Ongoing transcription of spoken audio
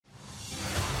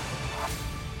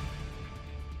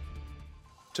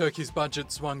Turkey's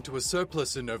budget swung to a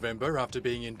surplus in November after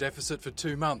being in deficit for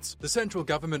 2 months. The central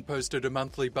government posted a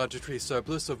monthly budgetary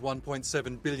surplus of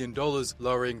 $1.7 billion,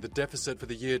 lowering the deficit for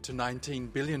the year to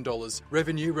 $19 billion.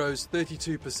 Revenue rose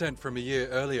 32% from a year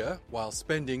earlier, while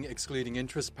spending, excluding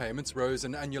interest payments, rose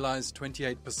an annualized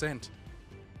 28%.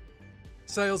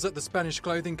 Sales at the Spanish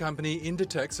clothing company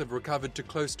Inditex have recovered to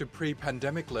close to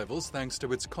pre-pandemic levels thanks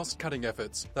to its cost-cutting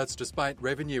efforts. That's despite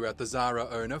revenue at the Zara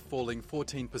owner falling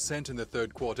 14% in the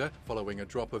third quarter, following a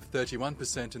drop of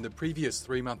 31% in the previous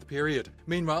 3-month period.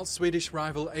 Meanwhile, Swedish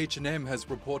rival H&M has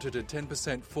reported a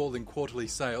 10% fall in quarterly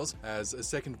sales as a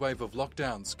second wave of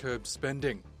lockdowns curbed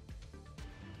spending.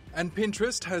 And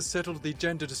Pinterest has settled the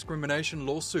gender discrimination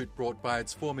lawsuit brought by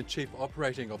its former chief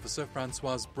operating officer,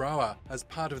 Francoise Brouwer. As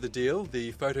part of the deal,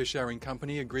 the photo-sharing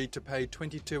company agreed to pay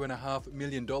 $22.5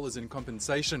 million in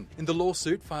compensation. In the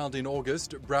lawsuit filed in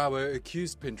August, Brouwer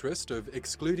accused Pinterest of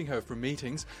excluding her from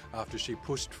meetings after she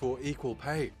pushed for equal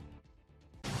pay.